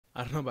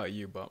I don't know about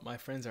you, but my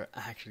friends are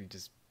actually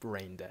just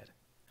brain dead.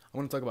 I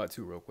want to talk about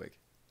two real quick.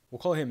 We'll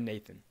call him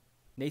Nathan.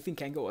 Nathan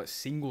can't go a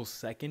single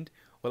second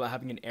without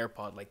having an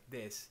AirPod like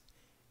this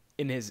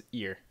in his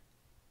ear.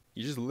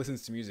 He just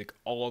listens to music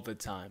all the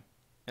time.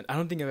 And I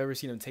don't think I've ever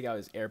seen him take out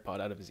his AirPod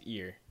out of his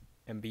ear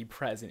and be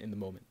present in the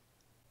moment.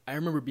 I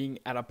remember being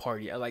at a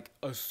party, at like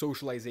a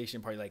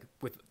socialization party, like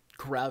with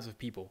crowds of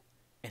people,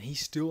 and he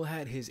still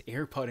had his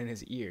AirPod in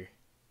his ear.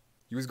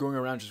 He was going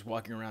around, just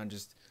walking around,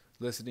 just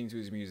listening to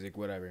his music,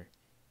 whatever.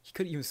 He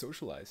couldn't even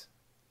socialize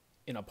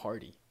in a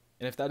party.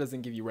 And if that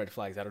doesn't give you red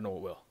flags, I don't know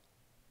what will.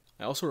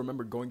 I also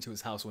remember going to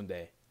his house one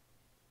day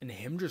and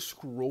him just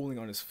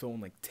scrolling on his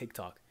phone like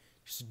TikTok,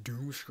 just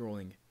doom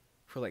scrolling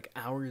for like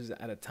hours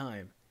at a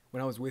time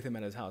when I was with him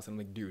at his house. And I'm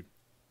like, dude,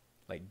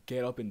 like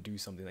get up and do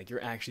something. Like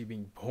you're actually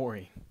being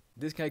boring.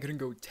 This guy couldn't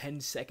go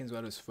 10 seconds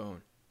without his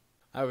phone.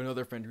 I have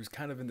another friend who's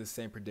kind of in the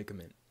same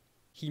predicament.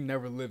 He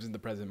never lives in the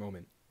present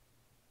moment.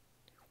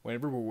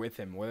 Whenever we're with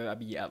him, whether that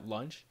be at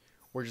lunch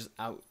or just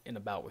out and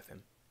about with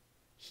him,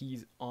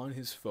 he's on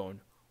his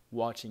phone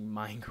watching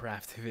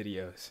Minecraft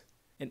videos.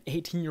 An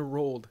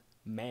 18-year-old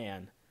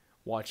man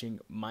watching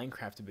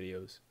Minecraft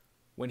videos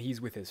when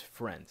he's with his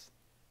friends.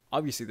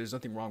 Obviously, there's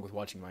nothing wrong with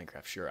watching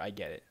Minecraft, sure, I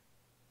get it.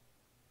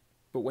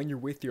 But when you're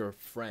with your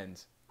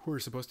friends who are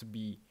supposed to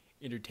be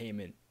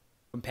entertainment,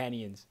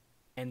 companions,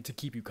 and to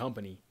keep you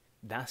company,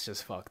 that's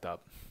just fucked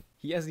up.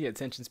 He has the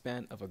attention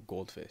span of a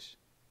goldfish.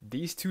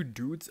 These two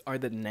dudes are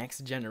the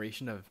next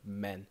generation of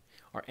men,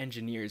 are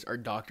engineers, are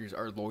doctors,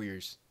 are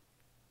lawyers.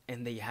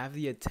 And they have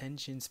the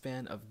attention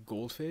span of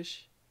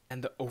goldfish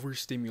and the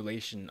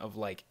overstimulation of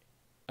like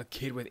a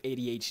kid with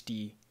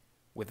ADHD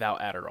without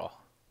Adderall.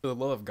 For the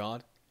love of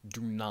God,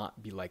 do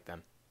not be like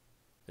them.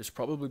 There's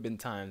probably been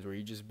times where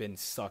you've just been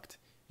sucked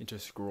into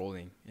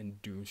scrolling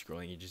and doom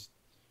scrolling. You're just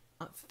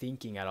not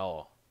thinking at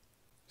all.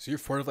 So you're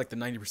part of like the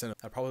 90%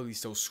 that probably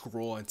still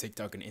scroll on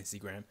TikTok and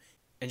Instagram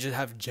and just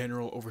have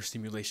general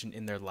overstimulation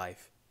in their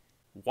life.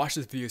 Watch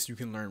this video so you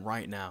can learn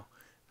right now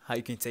how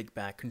you can take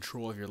back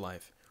control of your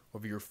life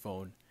over your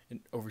phone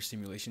and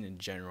overstimulation in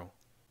general.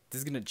 This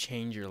is going to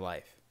change your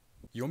life.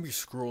 You won't be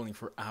scrolling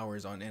for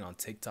hours on end on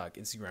TikTok,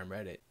 Instagram,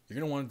 Reddit. You're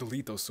going to want to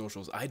delete those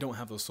socials. I don't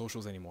have those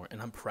socials anymore,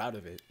 and I'm proud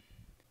of it.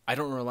 I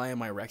don't rely on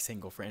my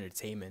rectangle for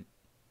entertainment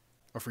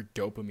or for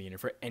dopamine or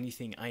for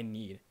anything I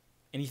need.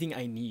 Anything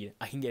I need,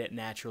 I can get it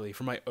naturally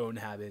from my own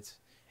habits.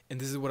 And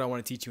this is what I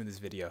want to teach you in this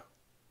video.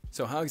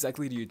 So how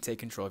exactly do you take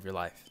control of your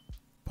life?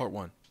 Part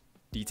 1.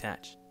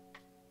 Detach.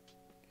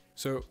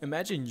 So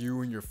imagine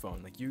you and your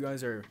phone. Like you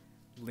guys are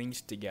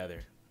linked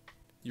together.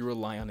 You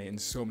rely on it in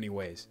so many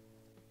ways,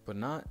 but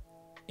not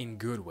in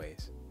good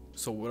ways.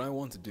 So what I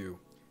want to do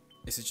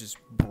is to just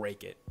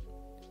break it.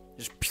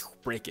 Just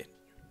break it.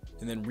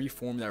 And then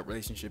reform that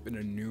relationship in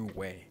a new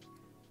way.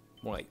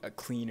 More like a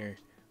cleaner,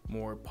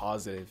 more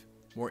positive,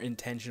 more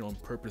intentional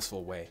and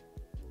purposeful way.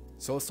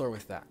 So let's start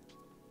with that.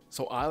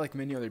 So I, like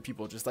many other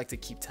people, just like to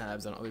keep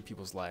tabs on other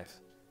people's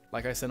lives.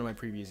 Like I said in my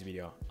previous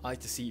video, I like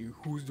to see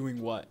who's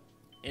doing what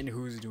and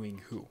who's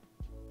doing who.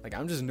 Like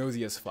I'm just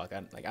nosy as fuck.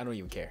 I don't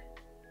even care.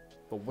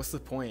 But what's the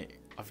point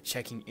of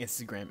checking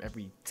Instagram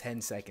every 10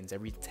 seconds,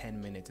 every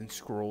 10 minutes and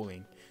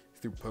scrolling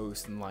through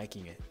posts and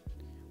liking it?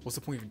 What's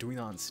the point of doing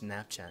that on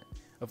Snapchat?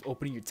 Of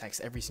opening your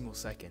text every single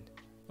second?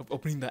 Of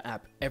opening the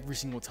app every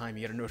single time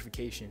you get a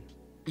notification?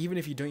 Even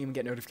if you don't even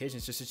get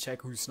notifications, just to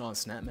check who's on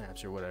Snap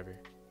Maps or whatever.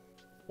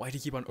 Why do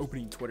you keep on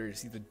opening Twitter to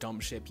see the dumb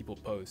shit people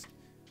post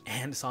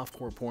and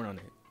softcore porn on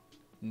it?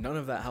 None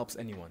of that helps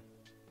anyone,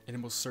 and it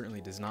most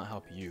certainly does not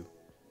help you.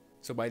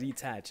 So by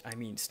detach, I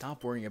mean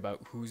stop worrying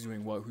about who's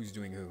doing what, who's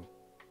doing who.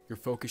 Your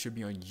focus should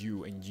be on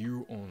you and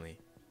you only.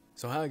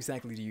 So how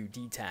exactly do you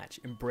detach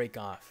and break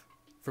off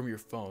from your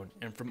phone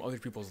and from other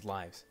people's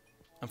lives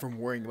and from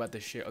worrying about the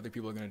shit other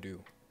people are gonna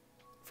do?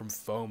 From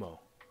FOMO.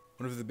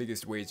 One of the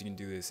biggest ways you can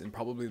do this, and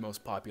probably the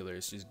most popular,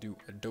 is just do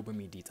a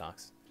dopamine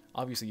detox.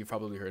 Obviously, you've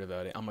probably heard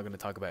about it. I'm not going to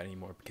talk about it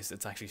anymore because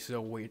it's actually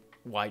so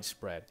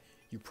widespread.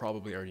 You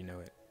probably already know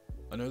it.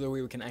 Another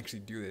way we can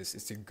actually do this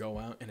is to go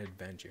out and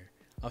adventure.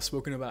 I've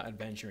spoken about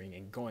adventuring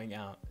and going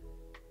out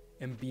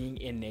and being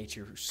in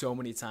nature so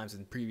many times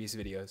in previous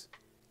videos.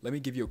 Let me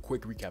give you a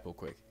quick recap real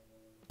quick.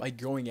 By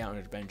going out and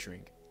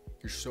adventuring,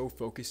 you're so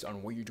focused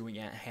on what you're doing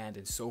at hand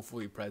and so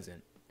fully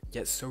present,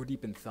 yet so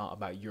deep in thought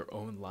about your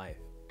own life,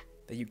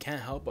 that you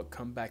can't help but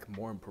come back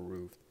more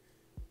improved,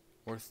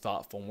 more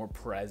thoughtful, more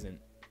present,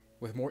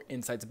 with more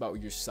insights about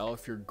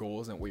yourself, your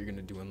goals, and what you're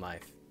gonna do in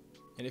life.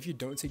 And if you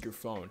don't take your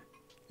phone,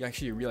 you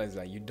actually realize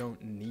that you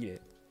don't need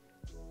it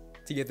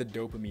to get the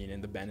dopamine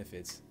and the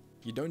benefits.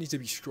 You don't need to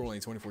be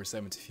scrolling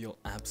 24/7 to feel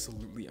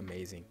absolutely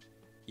amazing.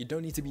 You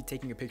don't need to be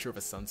taking a picture of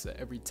a sunset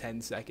every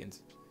 10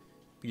 seconds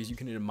because you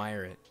can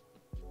admire it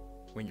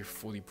when you're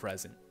fully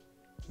present.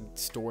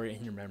 Store it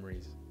in your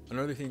memories.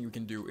 Another thing we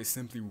can do is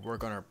simply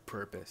work on our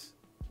purpose.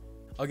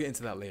 I'll get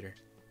into that later.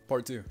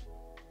 Part 2.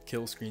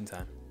 Kill screen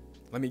time.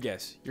 Let me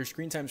guess, your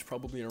screen time is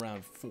probably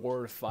around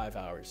 4 to 5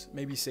 hours,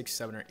 maybe 6,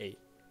 7, or 8.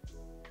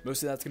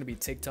 Most of that's going to be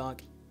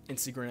TikTok,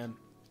 Instagram,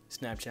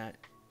 Snapchat,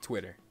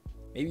 Twitter.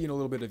 Maybe even a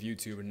little bit of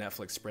YouTube and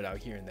Netflix spread out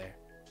here and there.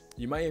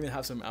 You might even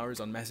have some hours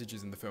on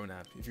messages in the phone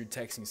app if you're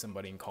texting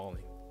somebody and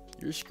calling.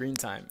 Your screen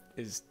time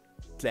is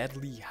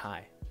deadly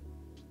high.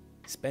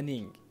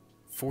 Spending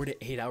 4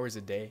 to 8 hours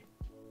a day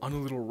on a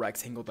little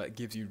rectangle that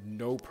gives you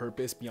no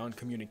purpose beyond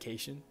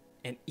communication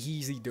and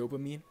easy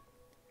dopamine,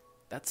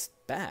 that's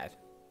bad.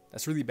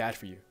 That's really bad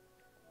for you.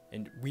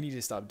 And we need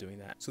to stop doing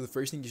that. So the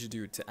first thing you should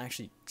do to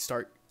actually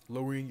start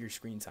lowering your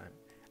screen time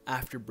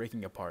after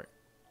breaking apart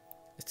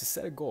is to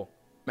set a goal.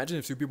 Imagine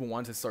if two people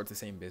wanted to start the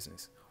same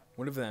business.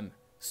 One of them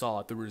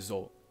saw the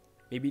result.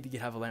 Maybe they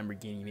could have a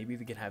Lamborghini, maybe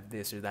they could have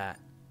this or that.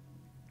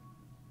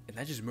 And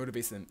that just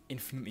motivates them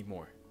infinitely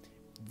more.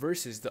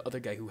 Versus the other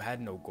guy who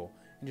had no goal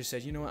and just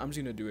said, you know what, I'm just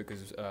gonna do it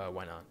because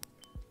why not?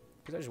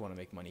 Because I just want to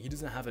make money. He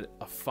doesn't have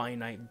a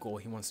finite goal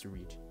he wants to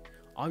reach.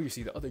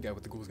 Obviously, the other guy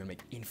with the goal is gonna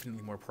make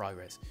infinitely more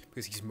progress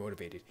because he's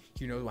motivated.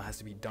 He knows what has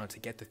to be done to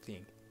get the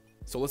thing.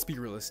 So let's be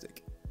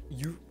realistic.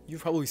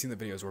 You've probably seen the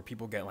videos where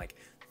people get like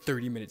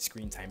 30-minute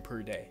screen time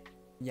per day.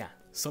 Yeah,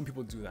 some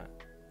people do that.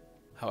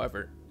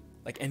 However,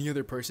 like any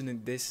other person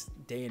in this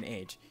day and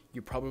age,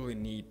 you probably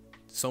need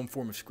some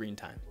form of screen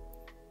time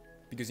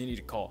because you need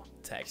to call,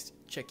 text,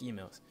 check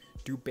emails,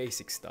 do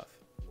basic stuff.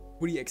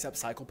 Who do you accept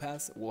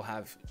psychopaths will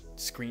have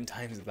screen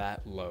times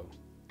that low?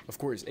 Of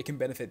course, it can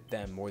benefit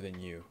them more than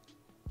you.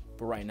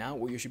 But right now,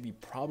 what you should be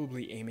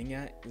probably aiming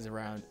at is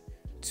around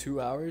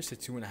 2 hours to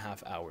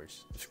 2.5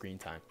 hours of screen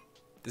time.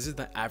 This is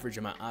the average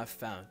amount I've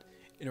found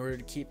in order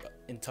to keep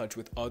in touch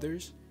with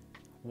others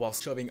while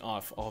shoving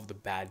off all of the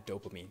bad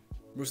dopamine.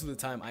 Most of the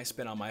time I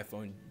spend on my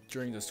phone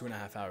during those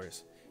 2.5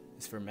 hours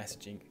is for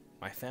messaging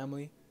my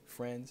family,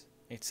 friends,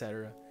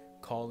 etc.,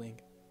 calling,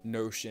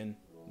 Notion,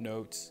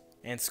 notes,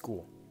 and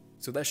school.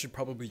 So that should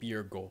probably be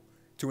your goal.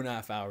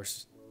 2.5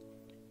 hours,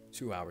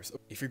 2 hours.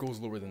 If your goal is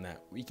lower than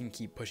that, we can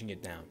keep pushing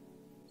it down.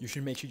 You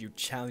should make sure you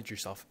challenge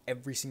yourself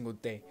every single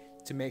day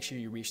to make sure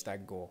you reach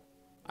that goal.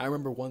 I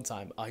remember one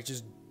time I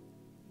just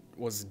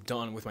was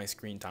done with my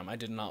screen time. I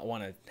did not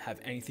want to have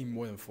anything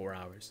more than 4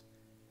 hours.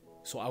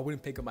 So I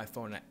wouldn't pick up my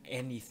phone at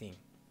anything.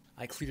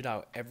 I cleared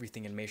out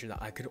everything and made sure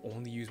that I could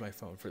only use my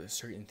phone for the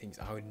certain things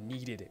I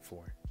needed it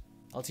for.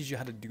 I'll teach you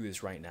how to do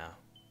this right now.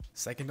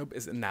 Second up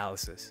is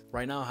analysis.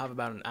 Right now I have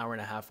about an hour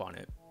and a half on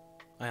it.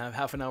 I have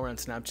half an hour on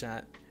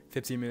Snapchat,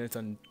 15 minutes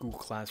on Google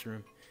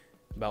Classroom,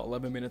 about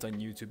 11 minutes on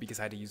YouTube because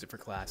I had to use it for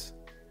class,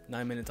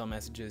 9 minutes on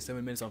messages,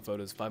 7 minutes on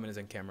photos, 5 minutes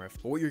on camera.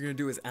 But what you're gonna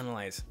do is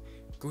analyze.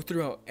 Go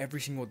throughout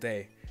every single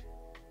day.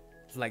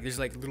 Like there's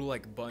like little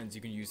like buttons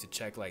you can use to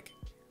check like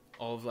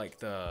all of like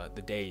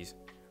the days.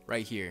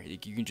 Right here, you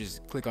can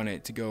just click on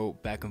it to go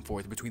back and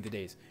forth between the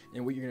days.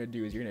 And what you're gonna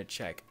do is you're gonna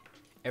check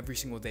every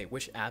single day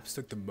which apps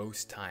took the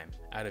most time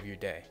out of your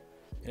day.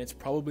 And it's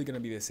probably gonna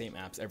be the same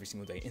apps every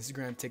single day.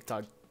 Instagram,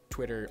 TikTok,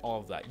 Twitter, all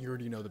of that. You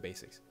already know the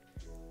basics.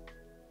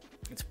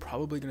 It's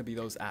probably gonna be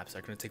those apps that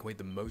are gonna take away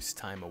the most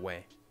time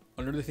away.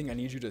 Another thing I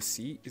need you to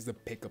see is the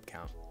pickup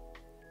count.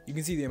 You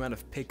can see the amount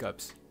of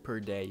pickups per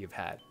day you've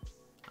had.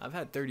 I've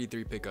had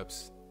 33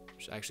 pickups,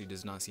 which actually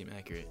does not seem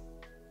accurate.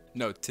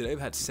 No, today I've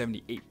had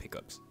 78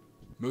 pickups.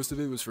 Most of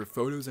it was for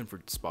photos and for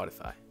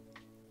Spotify,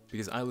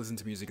 because I listen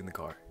to music in the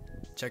car.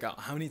 Check out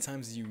how many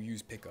times you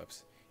use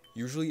pickups.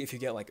 Usually if you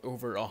get like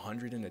over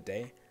 100 in a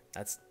day,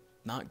 that's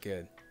not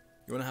good.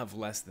 You want to have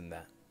less than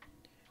that.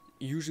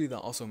 Usually that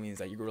also means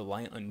that you're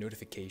reliant on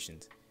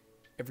notifications.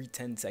 Every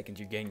 10 seconds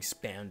you're getting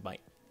spammed by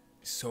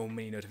so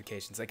many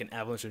notifications, like an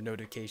avalanche of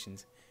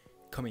notifications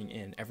coming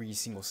in every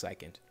single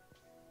second.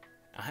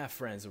 I have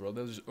friends where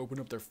they'll just open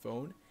up their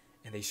phone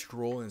and they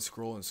scroll and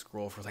scroll and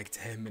scroll for like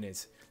 10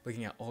 minutes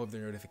looking at all of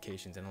their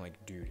notifications, and I'm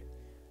like, dude,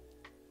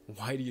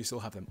 why do you still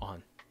have them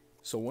on?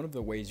 So one of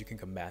the ways you can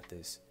combat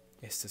this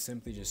is to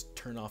simply just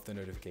turn off the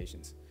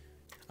notifications.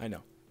 I know,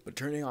 but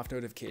turning off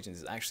notifications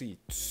is actually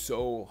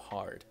so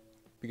hard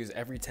because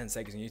every 10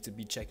 seconds you need to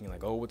be checking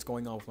like, oh, what's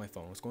going on with my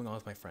phone? What's going on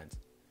with my friends?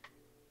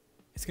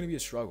 It's gonna be a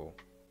struggle,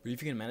 but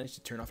if you can manage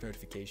to turn off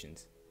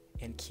notifications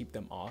and keep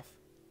them off,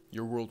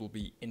 your world will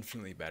be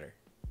infinitely better.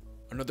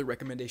 Another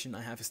recommendation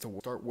I have is to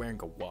start wearing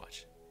a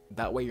watch.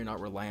 That way you're not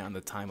relying on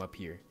the time up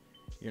here.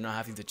 You're not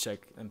having to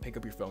check and pick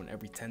up your phone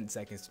every 10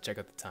 seconds to check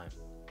out the time.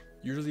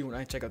 Usually when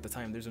I check out the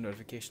time, there's a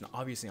notification.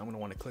 Obviously, I'm going to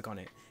want to click on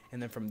it.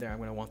 And then from there, I'm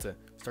going to want to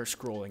start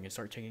scrolling and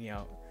start checking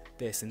out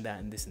this and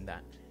that and this and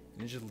that.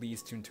 And it just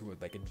leads into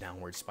like a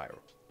downward spiral.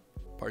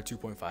 Part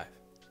 2.5,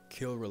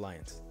 kill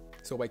reliance.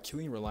 So by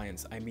killing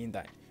reliance, I mean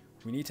that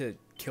we need to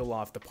kill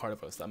off the part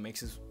of us that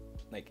makes us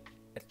like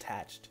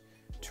attached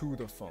to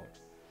the phone.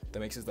 That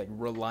makes us like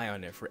rely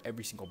on it for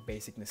every single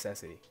basic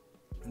necessity.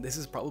 And this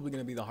is probably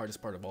going to be the hardest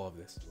part of all of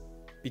this,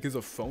 because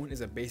a phone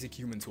is a basic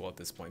human tool at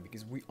this point,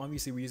 because we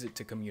use it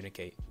to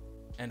communicate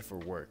and for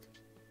work.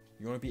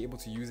 You want to be able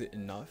to use it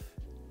enough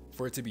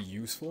for it to be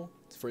useful,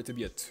 for it to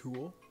be a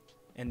tool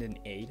and an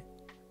aid,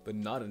 but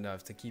not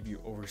enough to keep you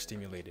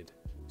overstimulated.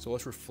 So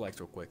let's reflect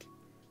real quick.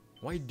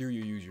 Why do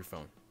you use your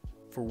phone?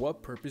 For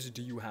what purpose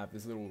do you have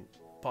this little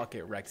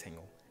pocket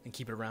rectangle and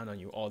keep it around on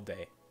you all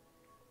day?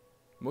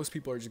 Most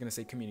people are just going to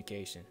say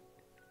communication.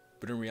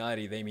 But in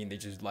reality, they mean they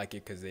just like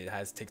it because it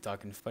has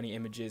TikTok and funny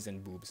images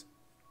and boobs.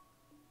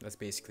 That's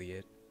basically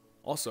it.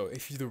 Also,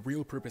 if the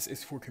real purpose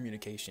is for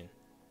communication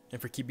and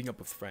for keeping up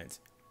with friends,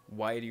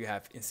 why do you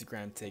have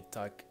Instagram,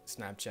 TikTok,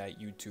 Snapchat,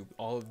 YouTube,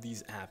 all of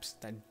these apps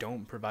that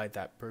don't provide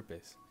that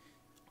purpose?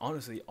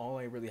 Honestly, all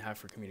I really have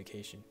for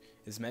communication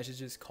is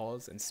messages,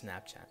 calls, and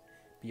Snapchat.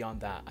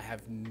 Beyond that, I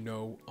have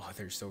no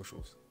other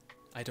socials.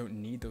 I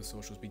don't need those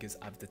socials because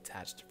I've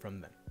detached from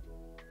them.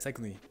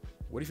 Secondly,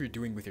 what if you're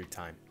doing with your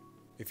time?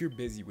 If you're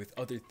busy with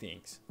other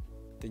things,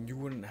 then you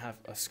wouldn't have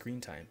a screen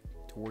time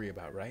to worry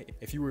about, right?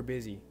 If you were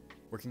busy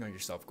working on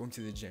yourself, going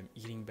to the gym,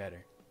 eating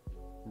better,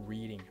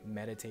 reading,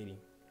 meditating,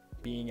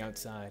 being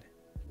outside,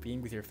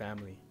 being with your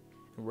family,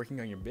 and working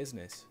on your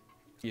business,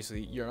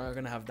 obviously you're not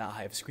gonna have that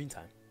high of screen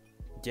time.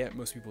 Yet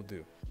most people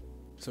do.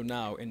 So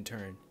now, in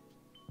turn,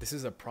 this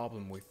is a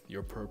problem with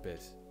your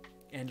purpose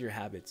and your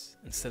habits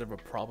instead of a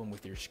problem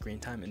with your screen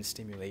time and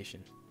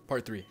stimulation.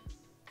 Part 3,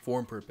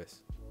 form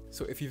purpose.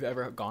 So if you've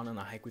ever gone on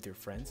a hike with your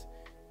friends,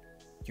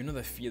 you know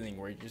the feeling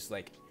where you're just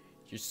like,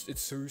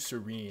 it's so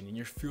serene and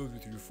you're filled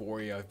with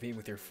euphoria of being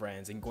with your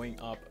friends and going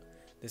up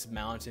this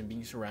mountain,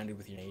 being surrounded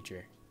with your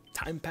nature.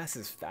 Time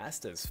passes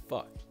fast as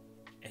fuck,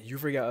 and you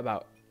forget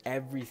about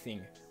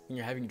everything when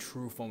you're having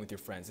true fun with your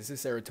friends. This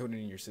is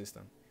serotonin in your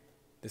system.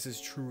 This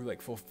is true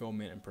like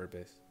fulfillment and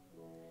purpose.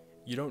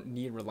 You don't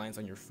need reliance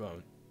on your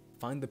phone.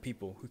 Find the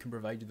people who can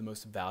provide you the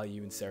most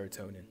value in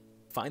serotonin.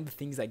 Find the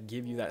things that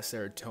give you that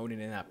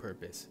serotonin and that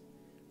purpose.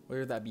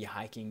 Whether that be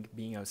hiking,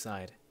 being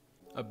outside,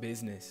 a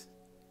business,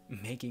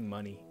 making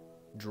money,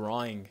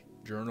 drawing,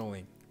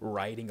 journaling,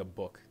 writing a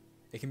book.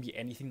 It can be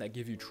anything that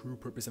gives you true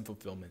purpose and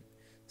fulfillment.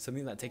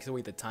 Something that takes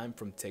away the time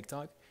from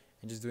TikTok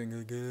and just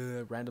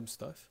doing random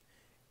stuff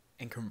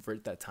and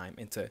convert that time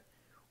into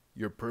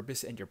your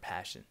purpose and your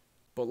passion.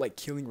 But like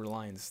killing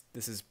reliance,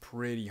 this is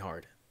pretty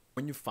hard.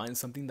 When you find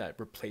something that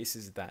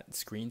replaces that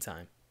screen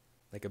time,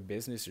 like a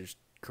business or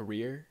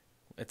career,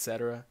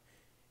 etc.,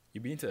 you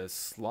begin to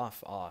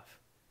slough off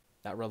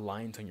that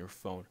reliance on your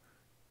phone.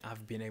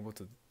 I've been able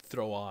to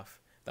throw off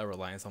that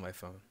reliance on my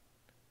phone.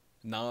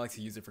 Now I like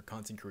to use it for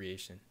content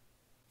creation,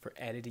 for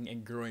editing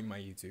and growing my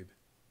YouTube.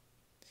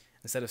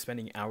 Instead of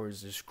spending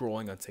hours just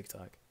scrolling on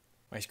TikTok.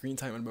 My screen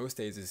time on most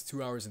days is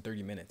 2 hours and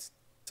 30 minutes.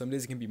 Some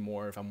days it can be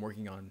more if I'm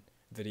working on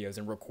videos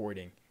and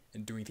recording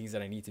and doing things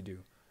that I need to do.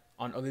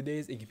 On other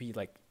days, it can be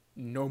like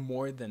no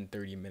more than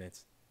 30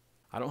 minutes.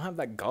 I don't have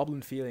that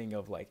goblin feeling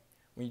of like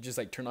when you just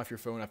like turn off your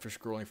phone after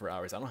scrolling for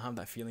hours. I don't have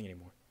that feeling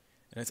anymore.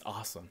 And it's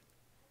awesome.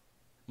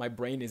 My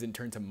brain isn't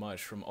turned to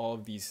mush from all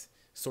of these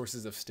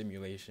sources of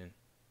stimulation.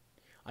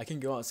 I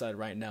can go outside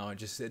right now and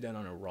just sit down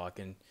on a rock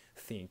and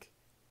think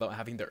without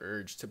having the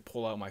urge to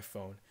pull out my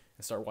phone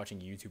and start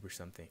watching YouTube or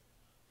something.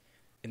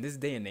 In this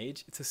day and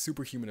age, it's a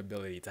superhuman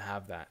ability to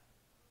have that.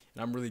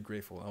 And I'm really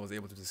grateful I was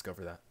able to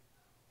discover that.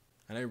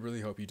 And I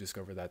really hope you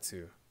discover that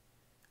too.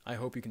 I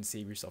hope you can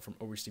save yourself from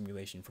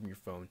overstimulation from your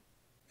phone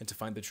and to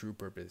find the true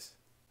purpose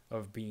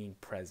of being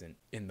present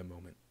in the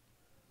moment.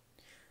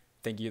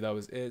 Thank you. That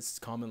was it.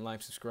 Comment,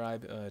 like,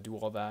 subscribe, do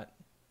all that.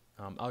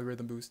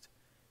 Algorithm boost.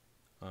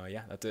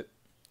 Yeah, that's it.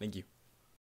 Thank you.